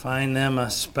Find them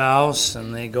a spouse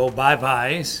and they go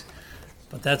bye-byes,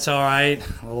 but that's all right.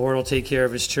 The Lord will take care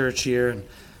of His church here. And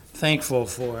thankful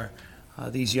for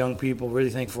these young people, really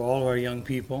thankful for all of our young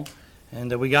people.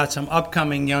 And we got some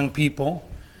upcoming young people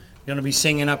going to be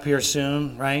singing up here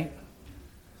soon, right?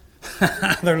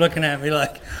 They're looking at me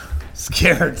like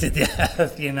scared to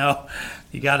death, you know.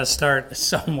 You got to start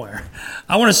somewhere.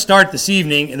 I want to start this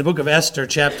evening in the book of Esther,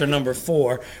 chapter number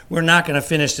 4. We're not going to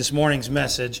finish this morning's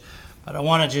message, but I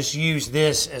want to just use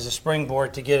this as a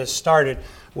springboard to get us started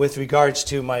with regards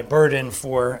to my burden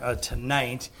for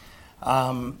tonight.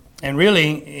 And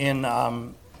really, in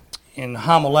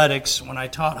homiletics, when I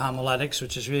taught homiletics,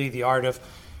 which is really the art of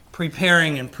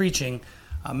preparing and preaching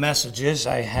messages,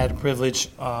 I had a privilege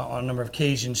on a number of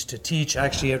occasions to teach.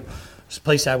 Actually, at the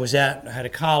place I was at, I had a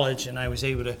college, and I was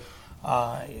able to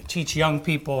teach young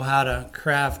people how to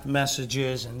craft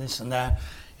messages and this and that.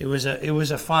 It was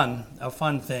a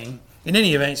fun thing. In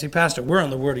any event, you say, Pastor, where in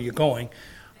the world are you going?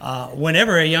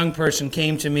 Whenever a young person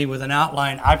came to me with an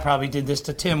outline, I probably did this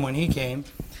to Tim when he came.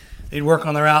 They'd work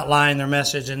on their outline, their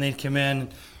message, and they'd come in.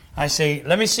 I say,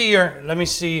 let me see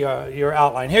your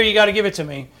outline. Here, you got to give it to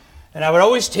me. And I would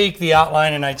always take the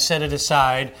outline and I'd set it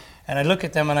aside, and I'd look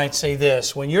at them and I'd say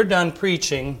this: when you're done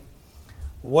preaching,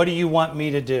 what do you want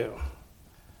me to do?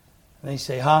 And they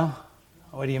say, huh?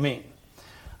 What do you mean?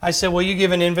 I said, well, you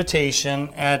give an invitation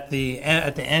at the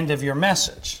end of your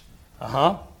message.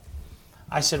 Uh-huh.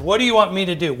 I said, what do you want me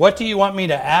to do? What do you want me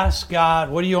to ask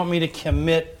God? What do you want me to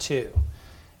commit to?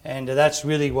 And that's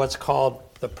really what's called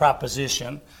the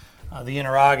proposition. The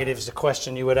interrogative is the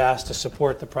question you would ask to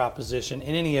support the proposition.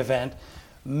 In any event,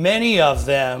 many of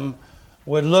them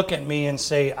would look at me and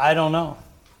say, I don't know.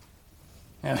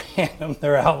 And hand them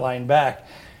their outline back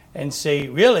and say,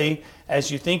 really, as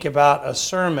you think about a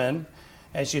sermon,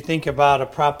 as you think about a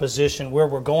proposition, where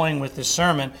we're going with this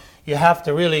sermon, you have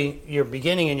to really, your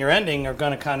beginning and your ending are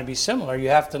going to kind of be similar. You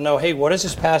have to know, hey, what does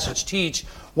this passage teach?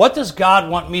 What does God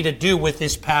want me to do with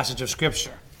this passage of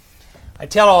Scripture? I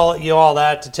tell you all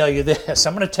that to tell you this.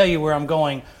 I'm going to tell you where I'm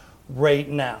going right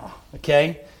now,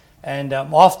 okay? And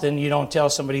often you don't tell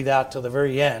somebody that till the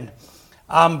very end.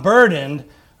 I'm burdened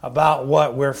about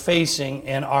what we're facing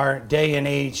in our day and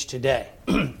age today.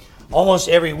 Almost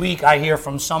every week I hear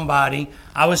from somebody.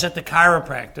 I was at the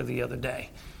chiropractor the other day.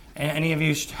 Any of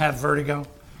you have vertigo?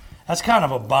 That's kind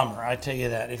of a bummer, I tell you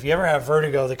that. If you ever have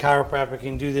vertigo, the chiropractor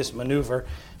can do this maneuver,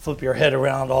 flip your head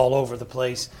around all over the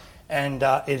place, and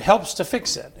it helps to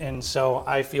fix it. And so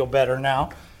I feel better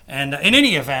now. And in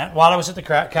any event, while I was at the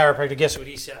chiropractor, guess what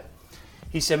he said?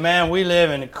 He said, man, we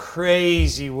live in a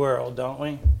crazy world, don't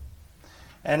we?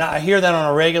 And I hear that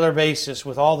on a regular basis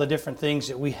with all the different things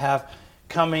that we have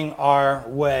coming our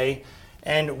way.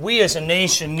 And we as a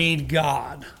nation need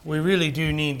God. We really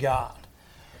do need God.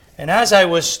 And as I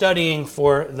was studying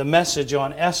for the message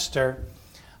on Esther,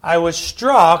 I was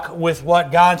struck with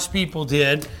what God's people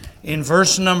did in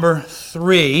verse number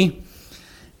 3.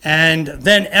 And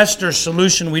then Esther's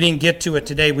solution, we didn't get to it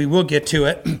today. We will get to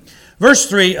it. Verse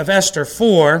 3 of Esther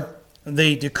 4,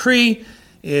 the decree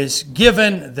is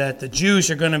given that the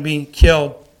Jews are going to be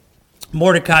killed.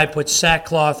 Mordecai puts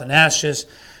sackcloth and ashes,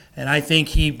 and I think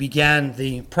he began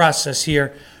the process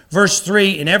here. Verse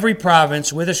 3, in every province,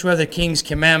 whithersoever the king's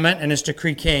commandment and his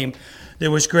decree came, there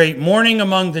was great mourning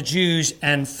among the Jews,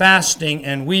 and fasting,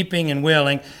 and weeping, and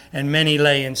wailing, and many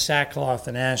lay in sackcloth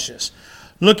and ashes.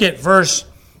 Look at verse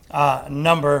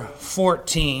number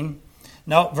 14.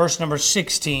 No, verse number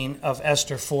 16 of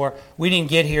Esther 4. We didn't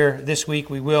get here this week.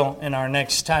 We will in our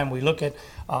next time we look at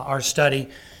our study.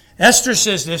 Esther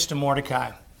says this to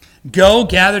Mordecai: go,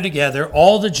 gather together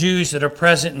all the Jews that are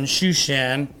present in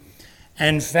Shushan,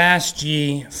 and fast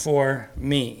ye for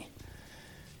me.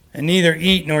 And neither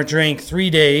eat nor drink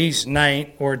 3 days,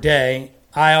 night or day.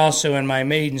 I also and my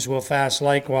maidens will fast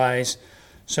likewise,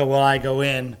 so will I go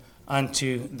in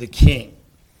unto the king.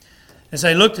 As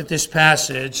I looked at this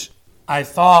passage, I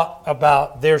thought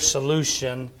about their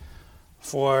solution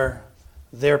for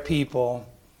their people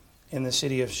in the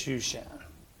city of Shushan.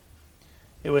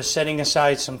 It was setting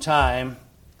aside some time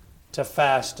to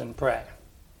fast and pray.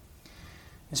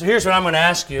 And so here's what I'm going to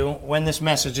ask you when this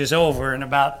message is over in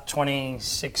about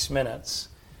 26 minutes.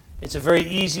 It's a very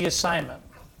easy assignment.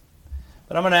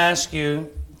 But I'm going to ask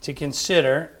you to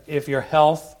consider, if your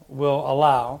health will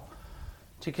allow,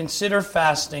 to consider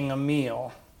fasting a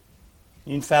meal.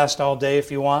 You can fast all day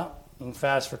if you want. You can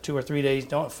fast for 2 or 3 days.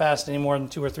 Don't fast any more than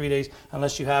 2 or 3 days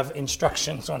unless you have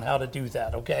instructions on how to do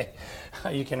that, okay?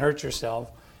 You can hurt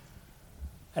yourself.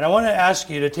 And I want to ask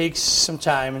you to take some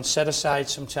time and set aside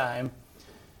some time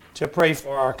to pray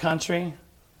for our country,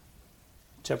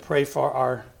 to pray for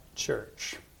our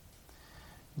church.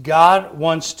 God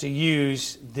wants to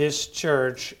use this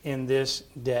church in this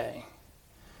day.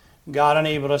 God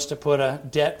enabled us to put a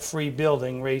debt-free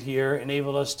building right here,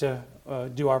 enabled us to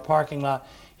do our parking lot.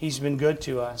 He's been good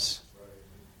to us.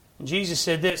 And Jesus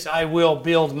said this, I will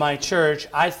build my church.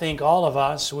 I think all of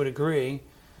us would agree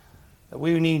that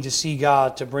we need to see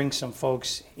God to bring some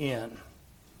folks in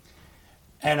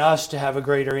and us to have a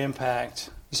greater impact.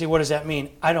 You say, what does that mean?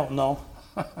 I don't know.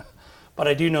 But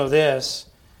I do know this.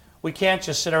 We can't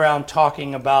just sit around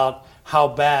talking about how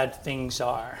bad things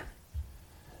are.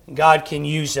 God can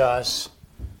use us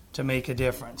to make a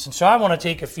difference. And so I want to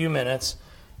take a few minutes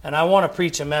and I want to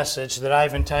preach a message that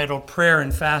I've entitled Prayer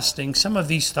and Fasting. Some of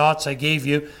these thoughts I gave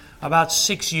you about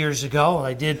 6 years ago.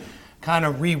 I did kind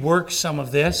of rework some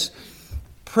of this.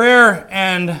 Prayer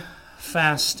and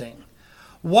fasting.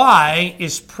 Why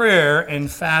is prayer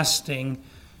and fasting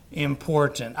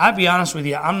important? I'll be honest with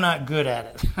you, I'm not good at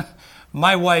it.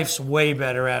 My wife's way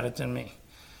better at it than me.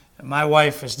 My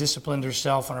wife has disciplined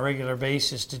herself on a regular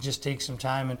basis to just take some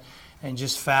time and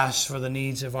just fast for the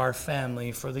needs of our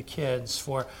family, for the kids,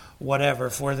 for whatever,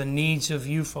 for the needs of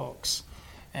you folks.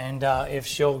 And if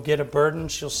she'll get a burden,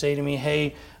 she'll say to me,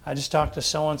 hey, I just talked to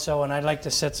so-and-so and I'd like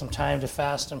to set some time to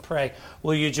fast and pray.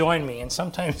 Will you join me? And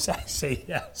sometimes I say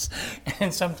yes.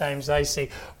 And sometimes I say,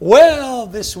 well,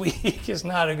 this week is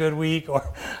not a good week,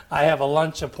 or I have a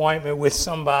lunch appointment with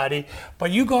somebody. But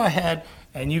you go ahead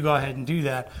and you go ahead and do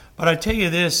that. But I tell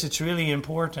you this, it's really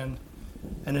important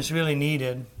and it's really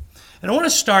needed. And I want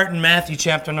to start in Matthew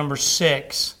chapter number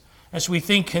 6 as we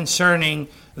think concerning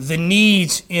the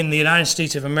needs in the United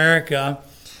States of America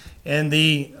and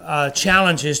the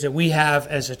challenges that we have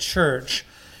as a church.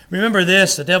 Remember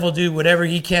this, the devil will do whatever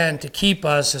he can to keep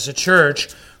us as a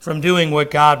church from doing what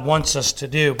God wants us to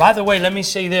do. By the way, let me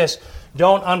say this,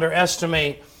 don't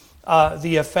underestimate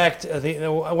the effect,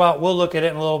 well, we'll look at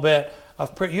it in a little bit.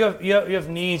 You have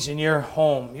needs in your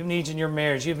home. You have needs in your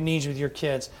marriage. You have needs with your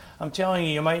kids. I'm telling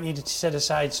you, you might need to set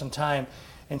aside some time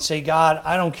and say, God,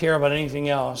 I don't care about anything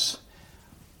else.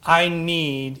 I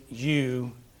need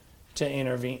you to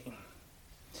intervene.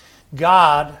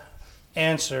 God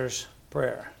answers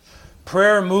prayer.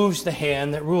 Prayer moves the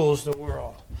hand that rules the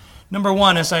world. Number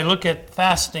one, as I look at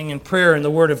fasting and prayer in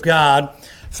the Word of God,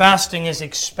 fasting is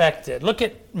expected. Look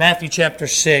at Matthew chapter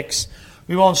 6.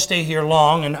 We won't stay here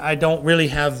long, and I don't really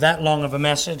have that long of a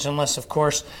message unless, of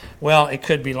course, well, it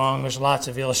could be long. There's lots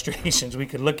of illustrations we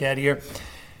could look at here.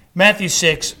 Matthew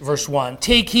 6, verse 1.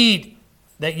 Take heed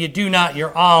that you do not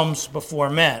your alms before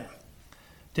men,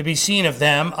 to be seen of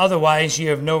them, otherwise you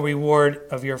have no reward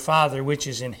of your Father which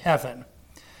is in heaven.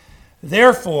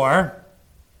 Therefore,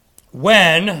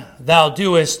 when thou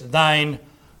doest thine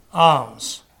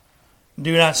alms,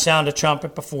 do not sound a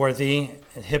trumpet before thee,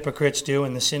 as hypocrites do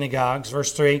in the synagogues.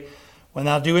 Verse 3, when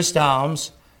thou doest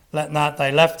alms, let not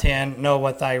thy left hand know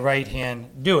what thy right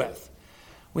hand doeth.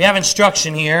 We have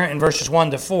instruction here in verses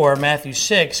 1 to 4, Matthew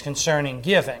 6, concerning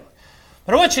giving.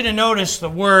 But I want you to notice the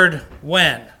word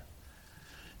when.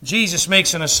 Jesus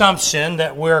makes an assumption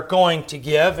that we're going to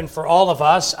give, and for all of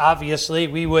us, obviously,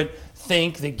 we would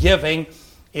think that giving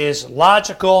is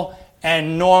logical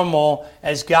and normal.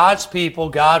 As God's people,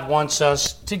 God wants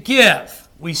us to give.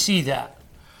 We see that.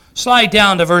 Slide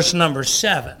down to verse number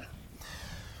 7.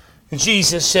 And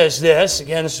Jesus says this,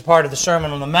 again, this is part of the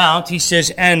Sermon on the Mount. He says,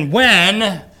 and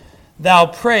when thou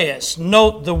prayest,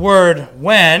 note the word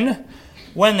when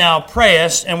thou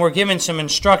prayest, and we're given some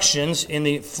instructions in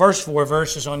the first 4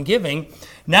 verses on giving.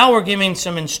 Now we're giving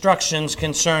some instructions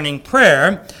concerning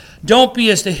prayer. Don't be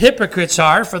as the hypocrites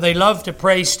are, for they love to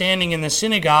pray standing in the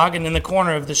synagogue and in the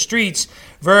corner of the streets.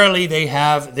 Verily they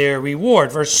have their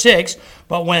reward. Verse 6,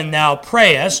 but when thou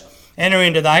prayest, enter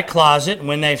into thy closet, and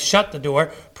when they've shut the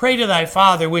door, pray to thy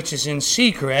Father which is in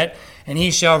secret, and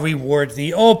he shall reward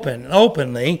thee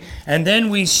openly. And then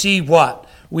we see what?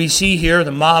 We see here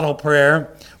the model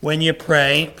prayer. When you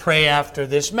pray, pray after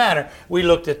this manner. We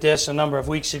looked at this a number of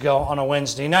weeks ago on a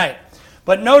Wednesday night.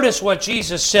 But notice what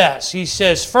Jesus says. He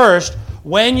says, first,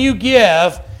 when you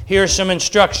give, here's some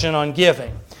instruction on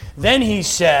giving. Then he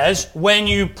says, when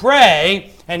you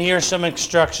pray, and here's some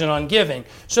instruction on giving.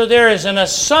 So there is an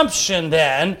assumption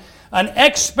then, an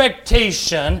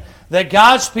expectation that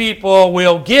God's people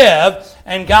will give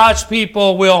and God's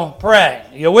people will pray.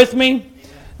 You with me?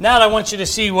 Now I want you to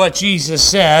see what Jesus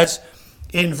says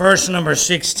in verse number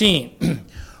 16.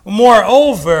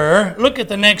 Moreover, look at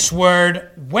the next word,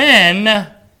 when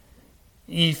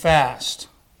ye fast.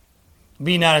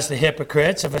 Be not as the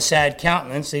hypocrites of a sad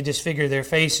countenance, they disfigure their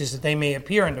faces that they may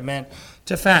appear unto men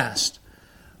to fast.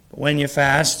 But when you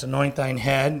fast, anoint thine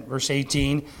head, verse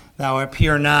 18, thou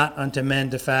appear not unto men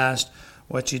to fast,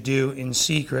 what you do in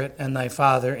secret, and thy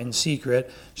Father in secret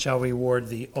shall reward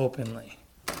thee openly.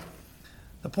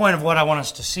 The point of what I want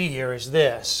us to see here is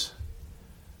this.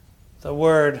 The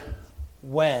word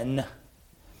when.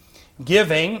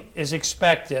 Giving is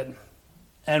expected,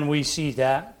 and we see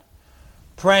that.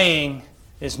 Praying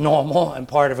is normal and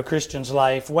part of a Christian's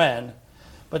life when.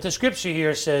 But the scripture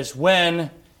here says,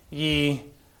 when ye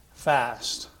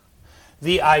fast.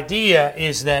 The idea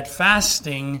is that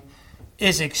fasting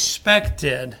is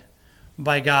expected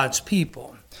by God's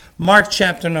people. Mark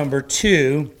chapter number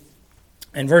 2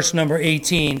 and verse number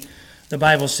 18, the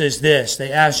Bible says this.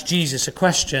 They asked Jesus a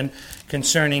question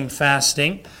concerning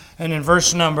fasting. And in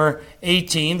verse number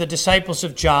 18, the disciples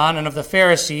of John and of the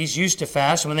Pharisees used to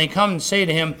fast. And when they come and say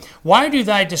to him, why do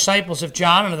thy disciples of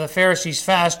John and of the Pharisees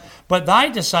fast, but thy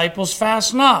disciples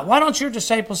fast not? Why don't your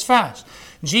disciples fast?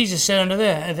 Jesus said unto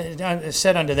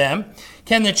them,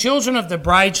 can the children of the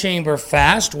bride chamber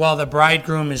fast while the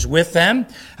bridegroom is with them?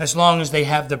 As long as they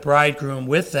have the bridegroom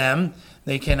with them,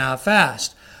 they cannot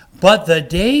fast. But the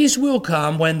days will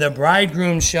come when the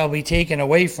bridegroom shall be taken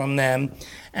away from them,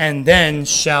 and then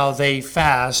shall they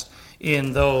fast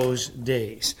in those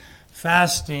days.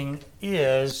 Fasting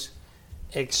is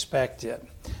expected.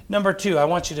 Number 2, I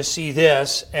want you to see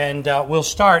this, and we'll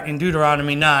start in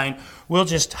Deuteronomy 9. We'll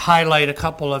just highlight a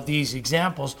couple of these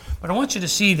examples, but I want you to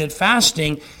see that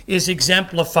fasting is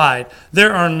exemplified.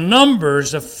 There are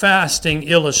numbers of fasting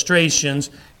illustrations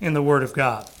in the Word of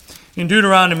God. In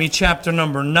Deuteronomy chapter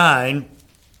number 9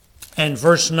 and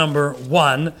verse number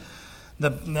 1,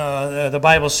 the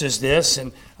Bible says this,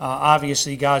 and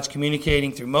obviously God's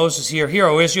communicating through Moses here. Hear,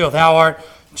 O Israel, thou art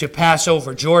to pass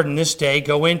over Jordan this day,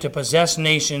 go in to possess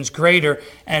nations greater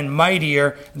and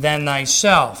mightier than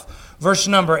thyself. Verse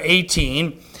number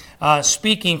 18,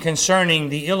 speaking concerning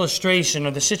the illustration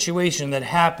or the situation that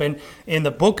happened in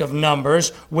the book of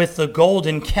Numbers with the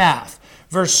golden calf.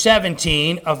 Verse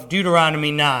 17 of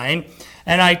Deuteronomy 9,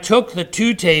 and I took the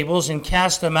 2 tables and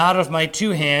cast them out of my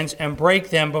 2 hands and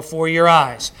brake them before your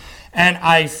eyes. And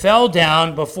I fell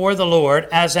down before the Lord,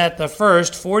 as at the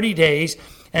first 40 days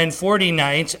and 40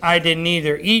 nights I did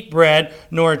neither eat bread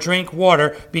nor drink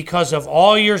water, because of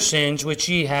all your sins which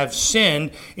ye have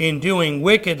sinned in doing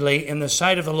wickedly in the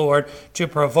sight of the Lord, to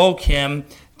provoke him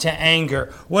to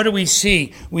anger. What do we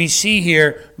see? We see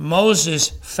here Moses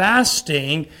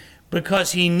fasting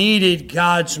because he needed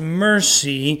God's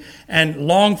mercy and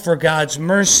longed for God's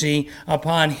mercy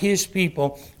upon his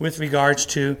people with regards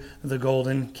to the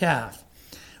golden calf.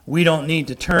 We don't need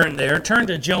to turn there. Turn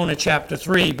to Jonah chapter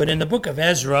 3. But in the book of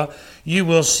Ezra, you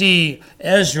will see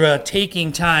Ezra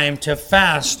taking time to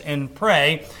fast and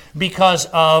pray because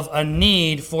of a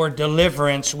need for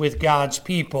deliverance with God's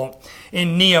people.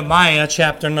 In Nehemiah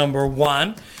chapter number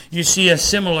 1, you see a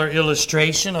similar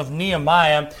illustration of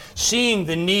Nehemiah seeing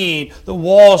the need. The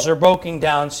walls are broken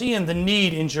down, seeing the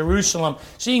need in Jerusalem,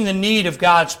 seeing the need of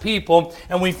God's people.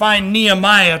 And we find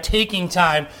Nehemiah taking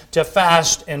time to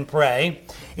fast and pray.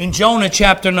 In Jonah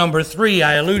chapter number 3,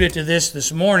 I alluded to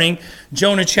this morning.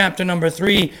 Jonah chapter number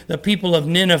 3, the people of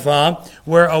Nineveh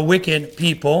were a wicked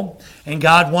people. And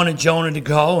God wanted Jonah to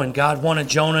go, and God wanted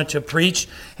Jonah to preach.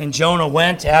 And Jonah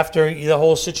went after the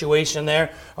whole situation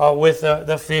there with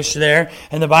the fish there.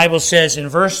 And the Bible says in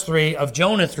verse 3 of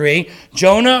Jonah 3,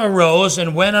 Jonah arose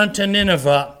and went unto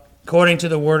Nineveh, according to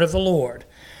the word of the Lord.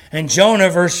 And Jonah,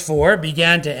 verse 4,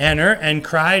 began to enter and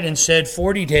cried and said,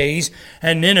 40 days,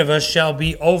 and Nineveh shall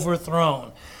be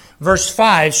overthrown. Verse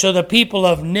 5, so the people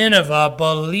of Nineveh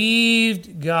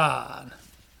believed God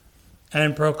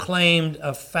and proclaimed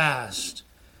a fast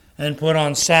and put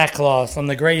on sackcloth, from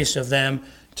the greatest of them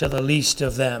to the least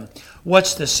of them.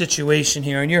 What's the situation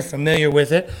here? And you're familiar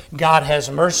with it. God has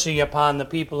mercy upon the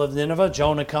people of Nineveh.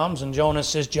 Jonah comes and Jonah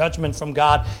says judgment from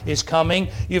God is coming.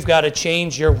 You've got to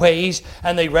change your ways.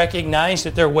 And they recognize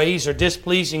that their ways are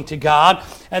displeasing to God.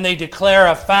 And they declare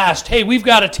a fast. Hey, we've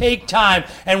got to take time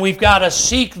and we've got to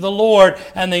seek the Lord.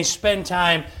 And they spend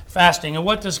time fasting. And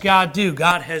what does God do?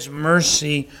 God has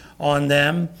mercy on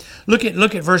them. Look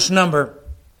at verse number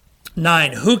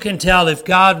 9. Who can tell if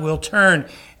God will turn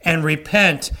and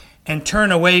repent and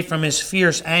turn away from his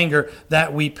fierce anger,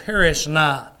 that we perish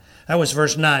not? That was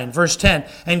verse 9. Verse 10.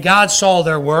 And God saw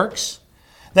their works,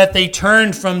 that they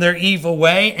turned from their evil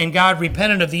way, and God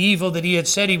repented of the evil that he had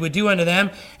said he would do unto them,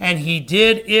 and he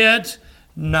did it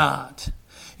not.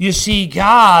 You see,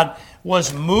 God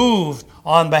was moved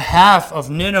on behalf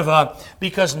of Nineveh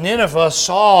because Nineveh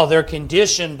saw their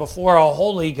condition before a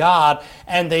holy God,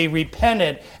 and they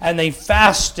repented and they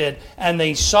fasted and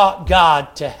they sought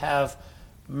God to have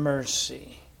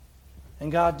mercy.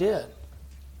 And God did.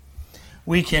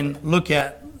 We can look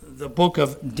at the book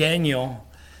of Daniel,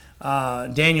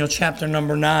 Daniel chapter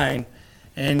number 9.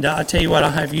 And I'll tell you what,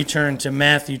 I'll have you turn to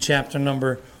Matthew chapter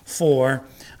number 4.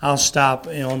 I'll stop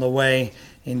on the way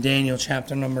in Daniel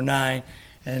chapter number 9.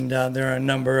 And there are a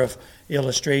number of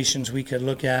illustrations we could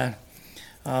look at.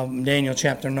 Daniel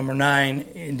chapter number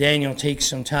 9, Daniel takes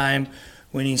some time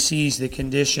when he sees the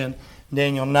condition.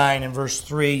 Daniel 9 and verse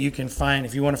 3, you can find,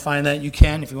 if you want to find that, you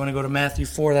can. If you want to go to Matthew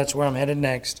 4, that's where I'm headed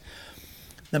next.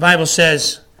 The Bible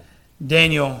says,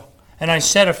 Daniel, and I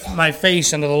set my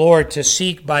face unto the Lord to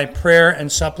seek by prayer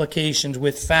and supplications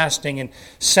with fasting and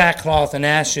sackcloth and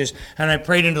ashes. And I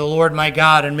prayed unto the Lord my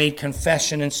God and made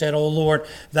confession and said, O Lord,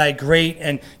 thy great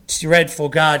and dreadful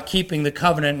God, keeping the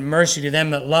covenant and mercy to them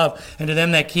that love and to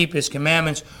them that keep his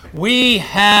commandments. We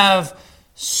have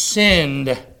sinned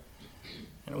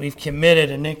and we've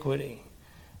committed iniquity.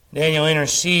 Daniel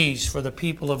intercedes for the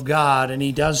people of God, and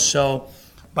he does so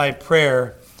by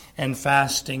prayer and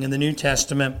fasting. In the New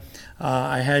Testament,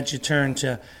 I had you turn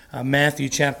to Matthew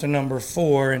chapter number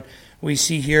 4, and we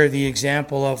see here the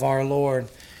example of our Lord.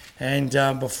 And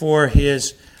before he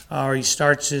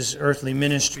starts his earthly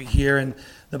ministry here, and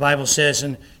the Bible says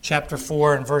in chapter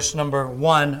 4 and verse number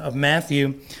 1 of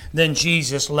Matthew, then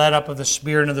Jesus led up of the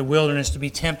Spirit into the wilderness to be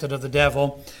tempted of the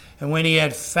devil. And when he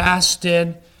had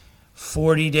fasted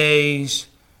 40 days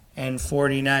and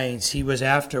 40 nights, he was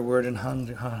afterward and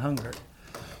hungered.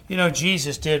 You know,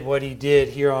 Jesus did what he did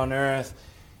here on earth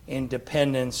in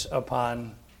dependence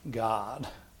upon God.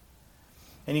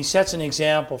 And he sets an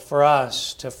example for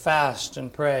us to fast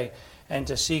and pray and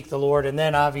to seek the Lord. And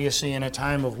then obviously in a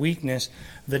time of weakness,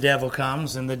 the devil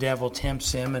comes and the devil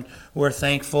tempts him. And we're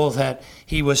thankful that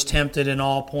he was tempted in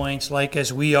all points like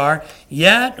as we are,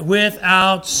 yet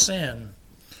without sin.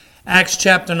 Acts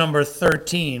chapter number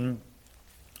 13,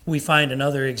 we find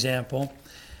another example.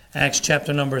 Acts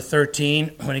chapter number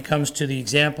 13, when it comes to the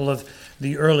example of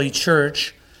the early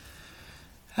church.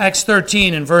 Acts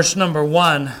 13 and verse number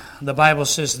 1, the Bible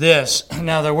says this,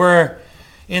 Now there were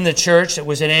in the church that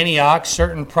was at Antioch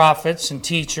certain prophets and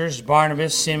teachers,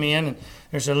 Barnabas, Simeon, and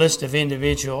there's a list of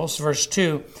individuals. Verse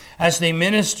 2, as they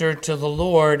ministered to the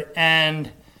Lord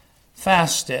and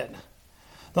fasted.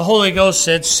 The Holy Ghost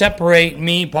said, Separate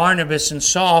me, Barnabas and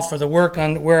Saul, for the work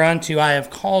whereunto I have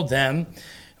called them.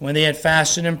 When they had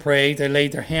fasted and prayed, they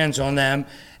laid their hands on them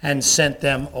and sent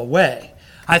them away.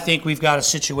 I think we've got a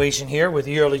situation here with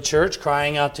the early church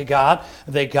crying out to God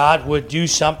that God would do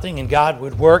something and God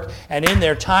would work. And in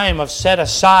their time of set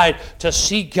aside to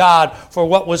seek God for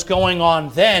what was going on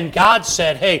then, God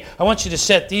said, hey, I want you to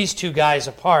set these two guys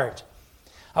apart.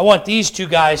 I want these two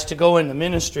guys to go in the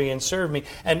ministry and serve me.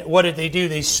 And what did they do?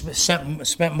 They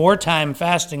spent more time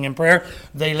fasting and prayer.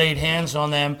 They laid hands on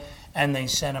them and they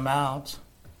sent them out.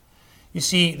 You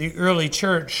see, the early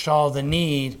church saw the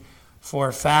need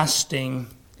for fasting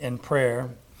and prayer.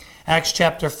 Acts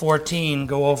chapter 14,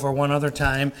 go over one other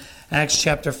time. Acts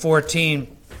chapter 14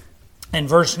 and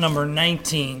verse number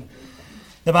 19.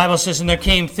 The Bible says, And there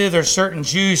came thither certain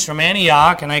Jews from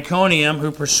Antioch and Iconium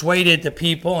who persuaded the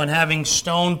people, and having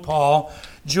stoned Paul,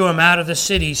 drew him out of the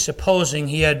city, supposing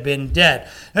he had been dead.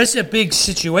 Now, this is a big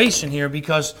situation here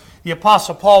because the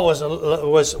Apostle Paul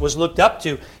was looked up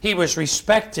to. He was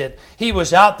respected. He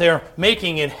was out there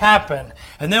making it happen.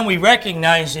 And then we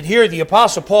recognize that here the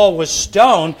Apostle Paul was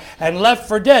stoned and left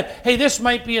for dead. Hey, this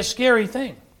might be a scary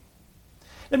thing.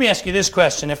 Let me ask you this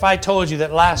question. If I told you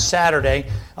that last Saturday,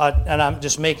 and I'm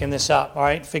just making this up, all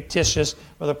right, fictitious,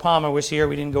 Brother Palmer was here,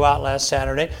 we didn't go out last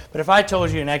Saturday, but if I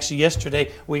told you, and actually yesterday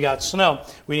we got snow,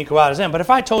 we didn't go out as them, but if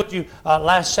I told you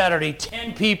last Saturday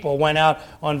 10 people went out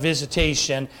on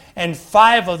visitation and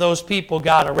 5 of those people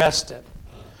got arrested,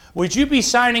 would you be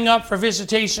signing up for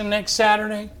visitation next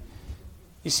Saturday?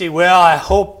 You see, well, I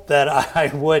hope that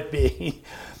I would be.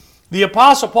 The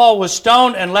Apostle Paul was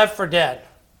stoned and left for dead.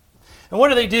 And what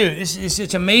do they do?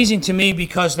 It's amazing to me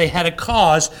because they had a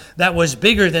cause that was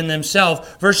bigger than themselves.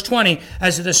 Verse 20,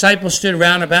 as the disciples stood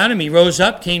round about him, he rose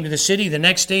up, came to the city. The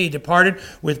next day he departed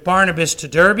with Barnabas to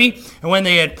Derbe. And when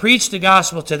they had preached the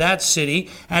gospel to that city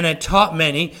and had taught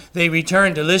many, they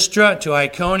returned to Lystra, to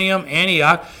Iconium,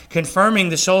 Antioch, confirming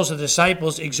the souls of the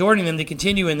disciples, exhorting them to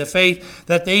continue in the faith,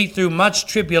 that they through much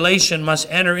tribulation must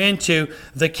enter into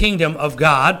the kingdom of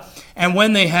God. And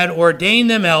when they had ordained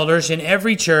them elders in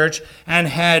every church and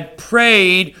had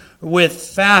prayed with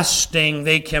fasting,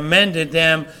 they commended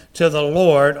them to the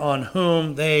Lord on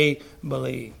whom they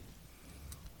believed.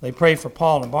 They prayed for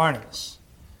Paul and Barnabas.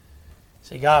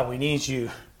 Say, God, we need you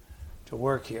to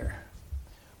work here.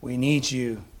 We need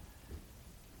you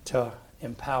to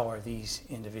empower these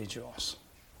individuals.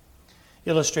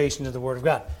 Illustration of the Word of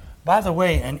God. By the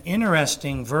way, an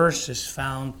interesting verse is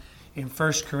found in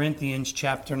 1 Corinthians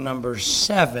chapter number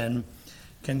 7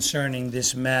 concerning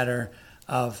this matter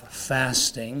of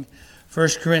fasting. 1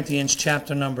 Corinthians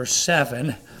chapter number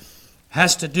 7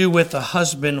 has to do with the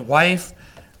husband-wife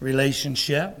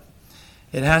relationship.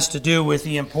 It has to do with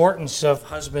the importance of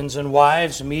husbands and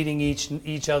wives meeting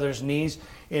each other's needs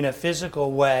in a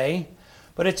physical way.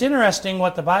 But it's interesting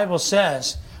what the Bible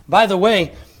says. By the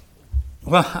way,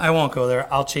 well, I won't go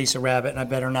there. I'll chase a rabbit, and I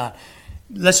better not.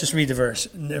 Let's just read the verse.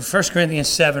 1 Corinthians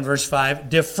 7, verse 5.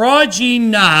 Defraud ye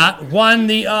not one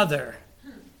the other,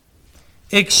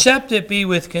 except it be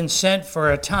with consent for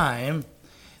a time,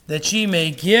 that ye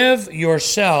may give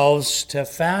yourselves to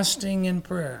fasting and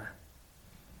prayer,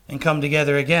 and come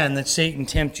together again, that Satan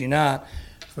tempt you not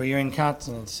for your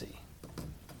incontinency.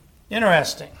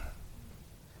 Interesting.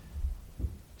 You're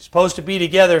supposed to be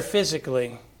together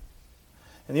physically.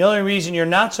 And the only reason you're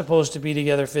not supposed to be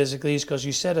together physically is because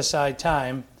you set aside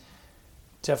time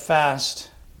to fast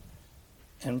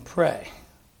and pray.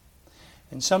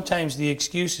 And sometimes the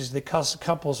excuses that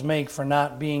couples make for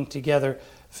not being together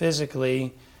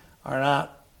physically are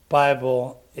not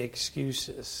Bible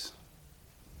excuses.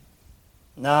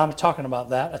 Now, I'm talking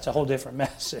about that. That's a whole different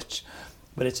message.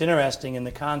 But it's interesting in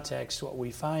the context what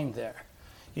we find there.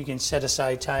 You can set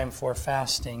aside time for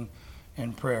fasting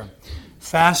and prayer.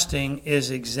 Fasting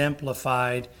is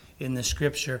exemplified in the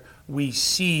Scripture. We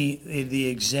see the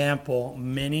example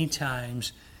many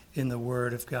times in the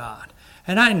Word of God.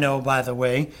 And I know, by the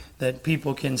way, that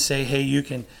people can say, hey, you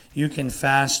can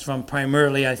fast from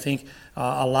primarily, I think,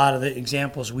 a lot of the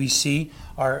examples we see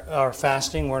are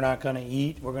fasting. We're not going to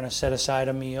eat. We're going to set aside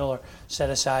a meal or set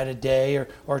aside a day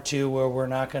or two where we're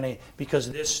not going to,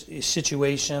 because this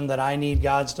situation that I need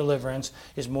God's deliverance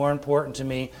is more important to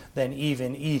me than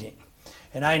even eating.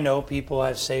 And I know people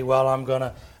have say, well, I'm going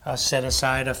to set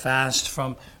aside a fast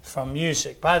from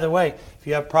music. By the way, if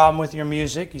you have a problem with your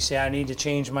music, you say, I need to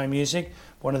change my music.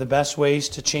 One of the best ways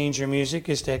to change your music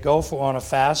is to go on a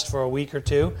fast for a week or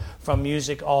two from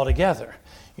music altogether.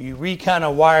 You kind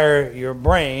of wire your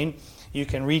brain. You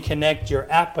can reconnect your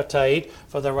appetite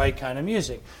for the right kind of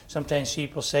music. Sometimes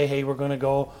people say, hey, we're going to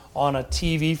go on a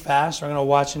TV fast. We're going to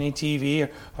watch any TV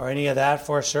or any of that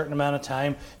for a certain amount of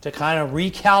time to kind of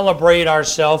recalibrate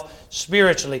ourselves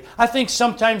spiritually. I think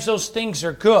sometimes those things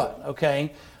are good,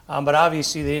 okay? But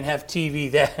obviously they didn't have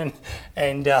TV then,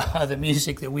 and the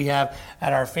music that we have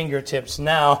at our fingertips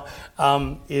now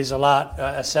is a lot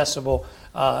accessible.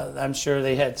 I'm sure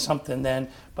they had something then,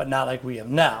 but not like we have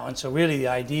now. And so really the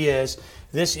idea is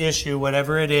this issue,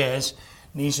 whatever it is,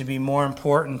 needs to be more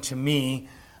important to me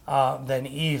than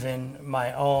even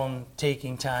my own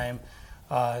taking time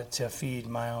to feed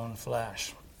my own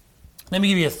flesh. Let me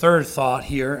give you a third thought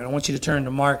here, and I want you to turn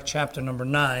to Mark chapter number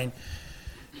 9.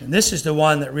 And this is the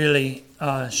one that really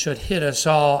should hit us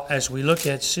all as we look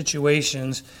at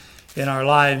situations in our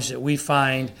lives that we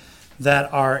find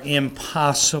that are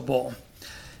impossible.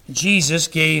 Jesus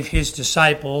gave his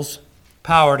disciples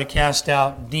power to cast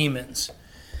out demons.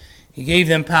 He gave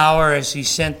them power as he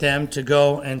sent them to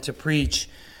go and to preach.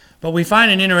 But we find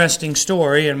an interesting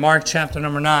story in Mark chapter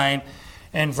number 9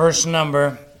 and verse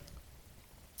number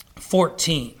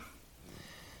 14.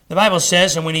 The Bible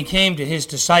says, and when he came to his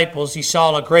disciples, he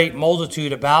saw a great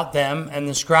multitude about them, and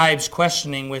the scribes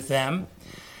questioning with them.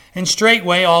 And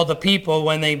straightway all the people,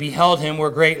 when they beheld him, were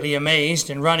greatly amazed,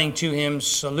 and running to him,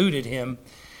 saluted him.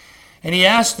 And he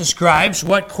asked the scribes,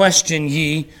 what question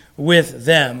ye with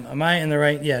them? Am I in the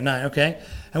right? Yeah, 9, okay.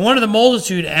 And one of the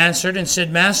multitude answered and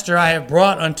said, Master, I have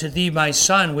brought unto thee my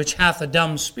son, which hath a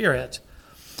dumb spirit.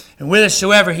 And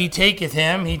whithersoever he taketh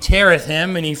him, he teareth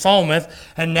him, and he foameth,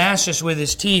 and gnasheth with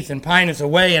his teeth, and pineth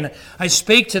away. And I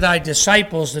spake to thy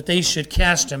disciples that they should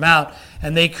cast him out,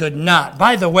 and they could not.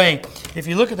 By the way, if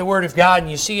you look at the Word of God and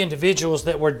you see individuals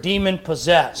that were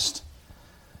demon-possessed,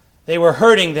 they were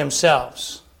hurting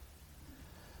themselves.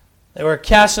 They were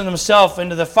casting themselves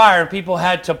into the fire, and people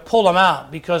had to pull them out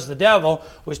because the devil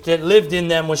that lived in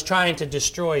them was trying to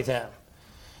destroy them.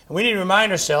 And we need to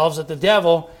remind ourselves that the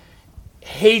devil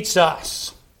hates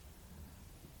us.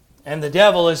 And the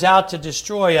devil is out to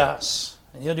destroy us.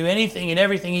 And he'll do anything and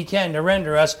everything he can to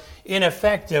render us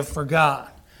ineffective for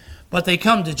God. But they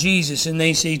come to Jesus and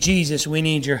they say, Jesus, we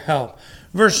need your help.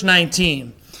 Verse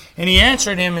 19, and he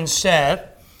answered him and said,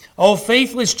 O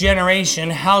faithless generation,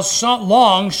 how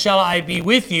long shall I be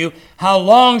with you? How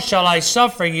long shall I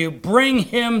suffer you? Bring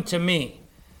him to me.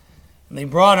 And they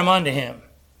brought him unto him.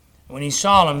 When he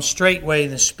saw him, straightway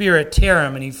the spirit tear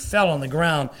him, and he fell on the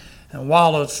ground and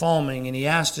wallowed foaming. And he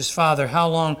asked his father, how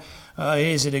long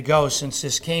is it ago since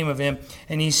this came of him?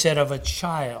 And he said, of a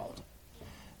child.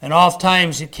 And oft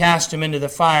times it cast him into the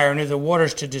fire and into the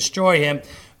waters to destroy him.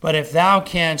 But if thou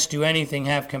canst do anything,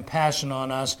 have compassion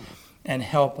on us and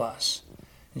help us.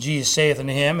 And Jesus saith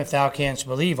unto him, if thou canst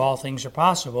believe, all things are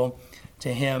possible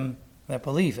to him that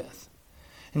believeth.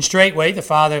 And straightway the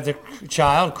father of the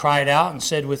child cried out and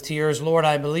said with tears, Lord,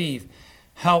 I believe.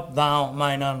 Help thou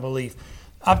mine unbelief.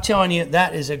 I'm telling you,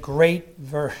 that is a great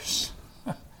verse.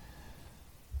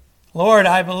 Lord,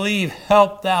 I believe.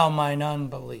 Help thou mine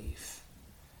unbelief.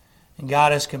 And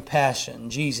God has compassion.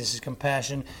 Jesus has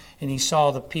compassion. And he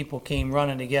saw the people came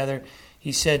running together.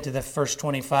 He said to the verse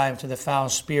 25, to the foul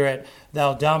spirit,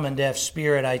 thou dumb and deaf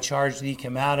spirit, I charge thee,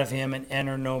 come out of him and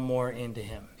enter no more into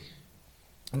him.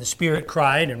 And the spirit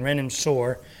cried and rent him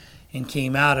sore and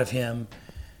came out of him.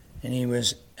 And he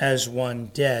was as one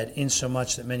dead,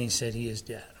 insomuch that many said he is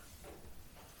dead.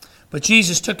 But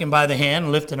Jesus took him by the hand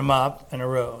and lifted him up and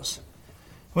arose.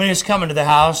 When he was coming to the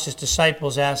house, his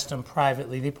disciples asked him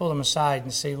privately. They pulled him aside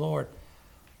and say, Lord,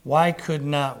 why could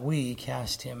not we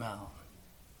cast him out?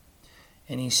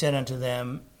 And he said unto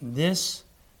them, this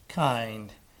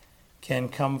kind can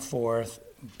come forth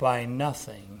by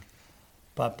nothing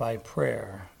but by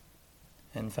prayer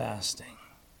and fasting.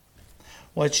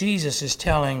 What Jesus is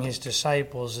telling his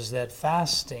disciples is that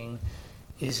fasting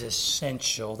is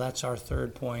essential. That's our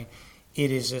third point.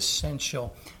 It is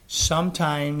essential.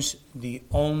 Sometimes the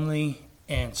only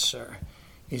answer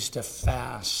is to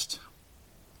fast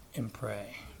and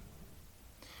pray.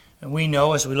 And we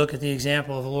know as we look at the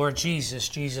example of the Lord Jesus,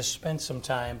 Jesus spent some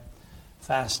time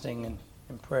fasting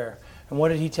and prayer. And what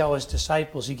did he tell his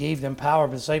disciples? He gave them power.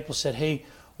 But the disciples said, hey,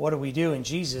 what do we do? And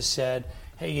Jesus said,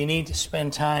 hey, you need to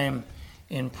spend time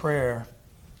in prayer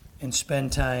and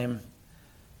spend time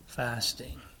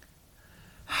fasting.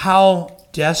 How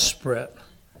desperate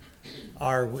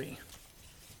are we?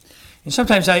 And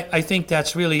sometimes I think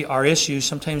that's really our issue.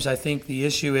 Sometimes I think the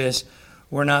issue is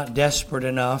we're not desperate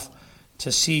enough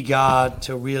to see God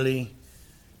to really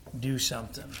do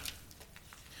something.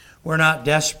 We're not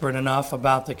desperate enough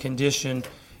about the condition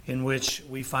in which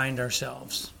we find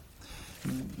ourselves.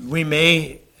 We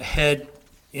may head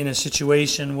in a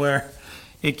situation where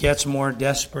it gets more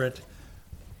desperate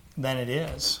than it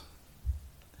is.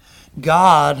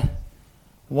 God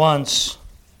wants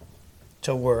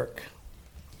to work.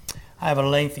 I have a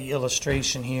lengthy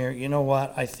illustration here. You know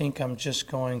what? I think I'm just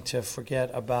going to forget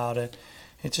about it.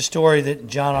 It's a story that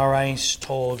John R. Rice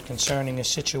told concerning a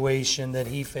situation that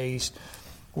he faced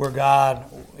where God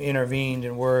intervened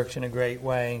and worked in a great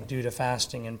way due to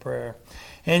fasting and prayer.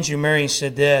 Andrew Murray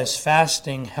said this,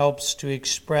 fasting helps to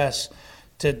express,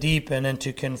 to deepen, and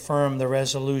to confirm the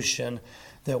resolution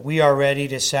that we are ready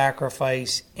to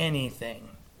sacrifice anything,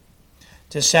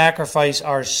 to sacrifice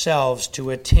ourselves to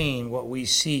attain what we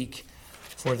seek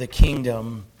for the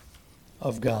kingdom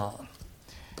of God.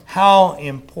 How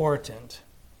important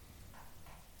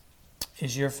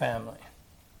is your family?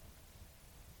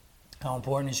 How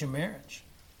important is your marriage?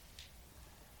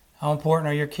 How important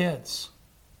are your kids?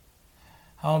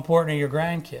 How important are your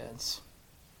grandkids?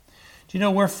 Do you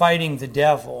know we're fighting the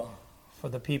devil for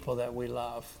the people that we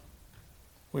love?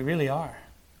 We really are.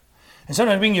 And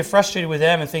sometimes we can get frustrated with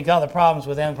them and think, oh, the problem's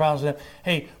with them, the problem's with them.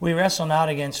 Hey, we wrestle not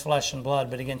against flesh and blood,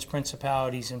 but against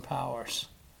principalities and powers,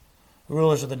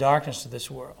 rulers of the darkness of this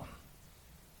world.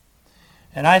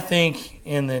 And I think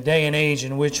in the day and age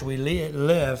in which we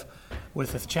live,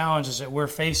 with the challenges that we're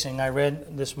facing, I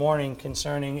read this morning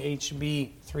concerning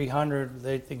HB 300,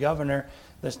 the governor,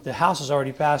 the House has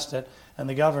already passed it, and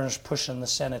the governor's pushing the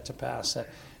Senate to pass it.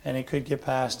 And it could get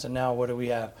passed, and now what do we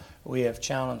have? We have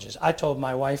challenges. I told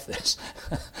my wife this.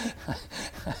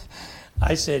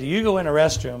 I said, you go in a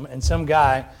restroom, and some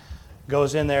guy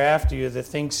goes in there after you that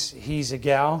thinks he's a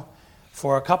gal.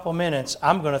 For a couple minutes,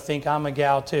 I'm going to think I'm a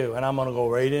gal too, and I'm going to go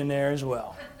right in there as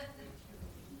well.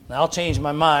 And I'll change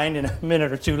my mind in a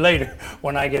minute or two later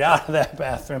when I get out of that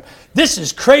bathroom. This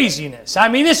is craziness. I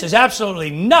mean, this is absolutely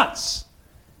nuts.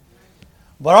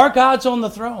 But our God's on the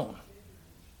throne.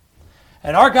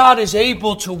 And our God is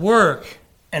able to work.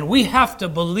 And we have to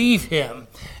believe Him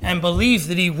and believe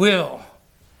that He will.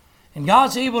 And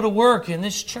God's able to work in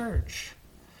this church.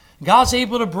 God's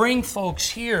able to bring folks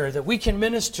here that we can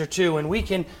minister to and we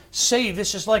can save.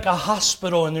 This is like a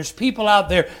hospital, and there's people out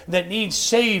there that need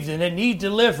saved and that need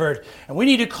delivered. And we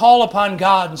need to call upon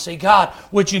God and say, God,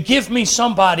 would you give me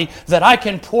somebody that I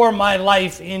can pour my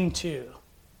life into?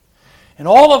 And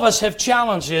all of us have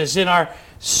challenges in our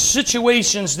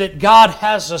situations that God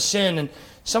has us in. And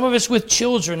some of it's with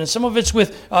children, and some of it's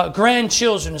with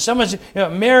grandchildren, and some of it's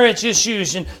marriage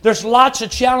issues, and there's lots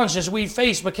of challenges we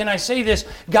face. But can I say this?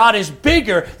 God is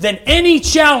bigger than any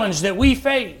challenge that we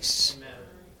face. Amen.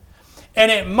 And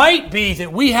it might be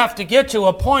that we have to get to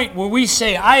a point where we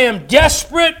say, I am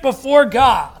desperate before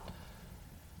God.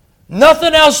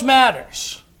 Nothing else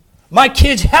matters. My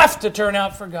kids have to turn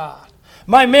out for God.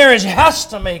 My marriage has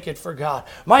to make it for God.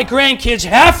 My grandkids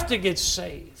have to get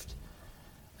saved.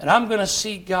 And I'm going to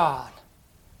seek God.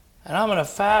 And I'm going to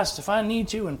fast if I need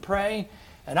to and pray.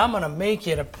 And I'm going to make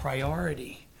it a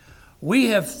priority. We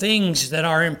have things that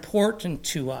are important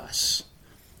to us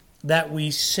that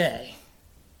we say.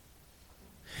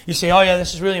 You say, oh yeah,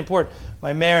 this is really important.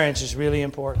 My marriage is really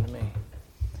important to me.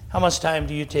 How much time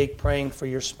do you take praying for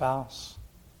your spouse?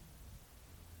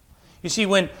 You see,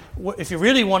 if you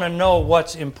really want to know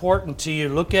what's important to you,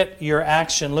 look at your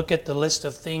action, look at the list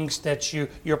of things that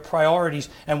your priorities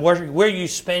and where you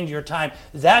spend your time.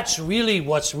 That's really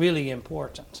what's really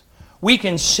important. We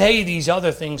can say these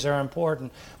other things are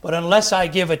important, but unless I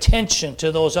give attention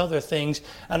to those other things,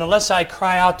 and unless I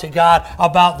cry out to God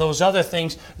about those other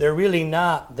things, they're really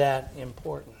not that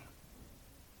important.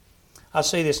 I'll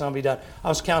say this and I'll be done. I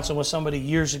was counseling with somebody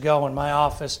years ago in my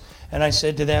office, and I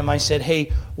said to them,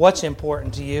 hey, what's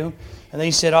important to you? And they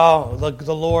said, oh,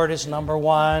 the Lord is number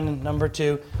one, number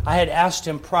two. I had asked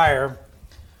him prior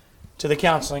to the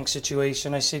counseling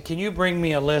situation, I said, can you bring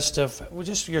me a list of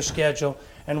just your schedule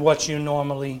and what you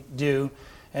normally do?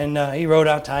 And he wrote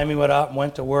out time he went out and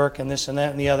went to work and this and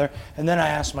that and the other. And then I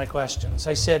asked my questions.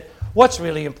 I said, what's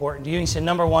really important to you? He said,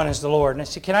 number one is the Lord. And I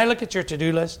said, can I look at your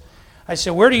to-do list? I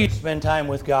said, where do you spend time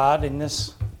with God in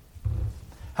this?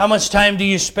 How much time do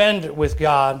you spend with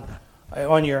God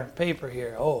on your paper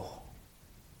here? Oh.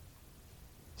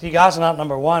 See, God's not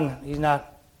number one. He's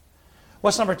not.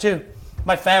 What's number two?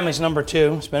 My family's number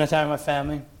two. Spending time with my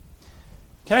family.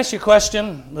 Can I ask you a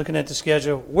question? Looking at the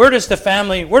schedule. Where does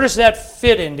that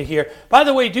fit into here? By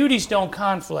the way, duties don't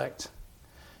conflict.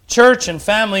 Church and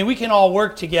family, we can all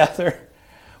work together.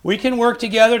 We can work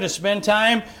together to spend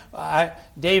time.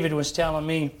 David was telling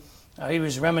me, he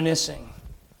was reminiscing.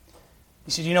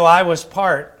 He said, I was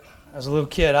part, as a little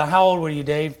kid. How old were you,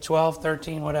 Dave? 12,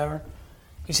 13, whatever?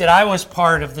 He said, I was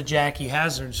part of the Jackie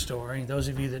Hazard story. Those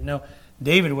of you that know,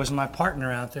 David was my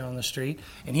partner out there on the street,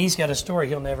 and he's got a story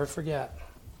he'll never forget.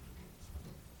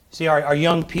 See, our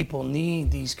young people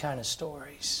need these kind of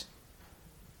stories.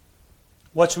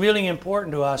 What's really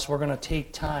important to us, we're going to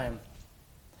take time.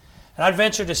 And I'd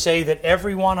venture to say that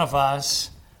every one of us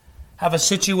have a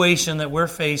situation that we're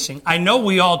facing. I know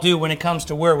we all do when it comes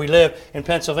to where we live in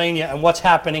Pennsylvania and what's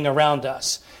happening around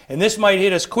us. And this might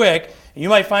hit us quick. And you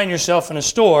might find yourself in a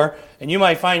store, and you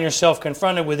might find yourself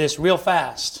confronted with this real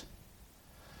fast.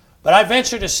 But I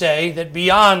venture to say that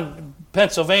beyond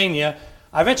Pennsylvania,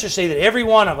 I venture to say that every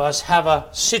one of us have a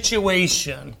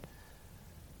situation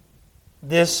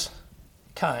this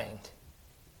kind.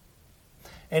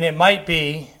 And it might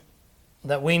be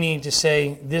that we need to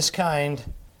say this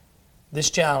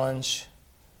challenge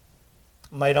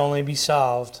might only be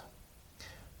solved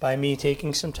by me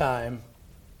taking some time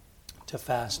to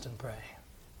fast and pray.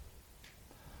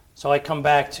 So I come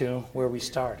back to where we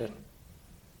started.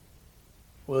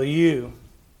 Will you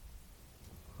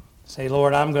say,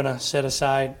 Lord, I'm going to set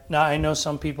aside. Now, I know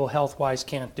some people health-wise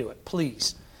can't do it.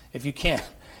 Please, if you can't,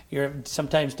 you're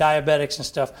sometimes diabetics and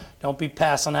stuff, don't be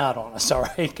passing out on us, all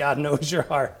right? God knows your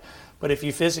heart. But if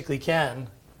you physically can,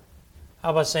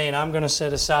 how about saying, I'm going to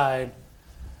set aside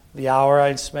the hour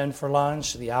I'd spend for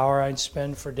lunch, the hour I'd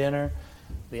spend for dinner,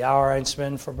 the hour I'd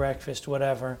spend for breakfast,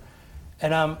 whatever.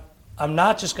 And I'm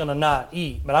not just going to not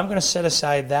eat, but I'm going to set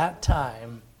aside that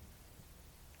time,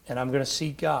 and I'm going to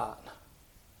seek God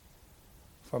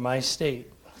for my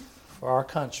state, for our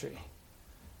country,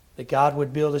 that God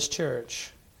would build His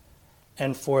church,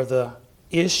 and for the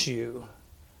issue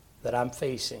that I'm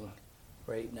facing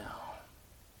right now.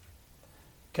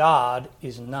 God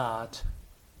is not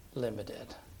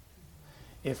limited.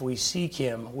 If we seek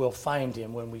Him, we'll find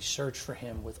Him when we search for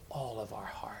Him with all of our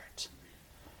heart.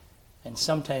 And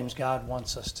sometimes God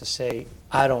wants us to say,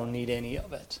 I don't need any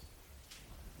of it.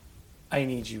 I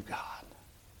need you, God.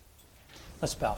 Let's bow.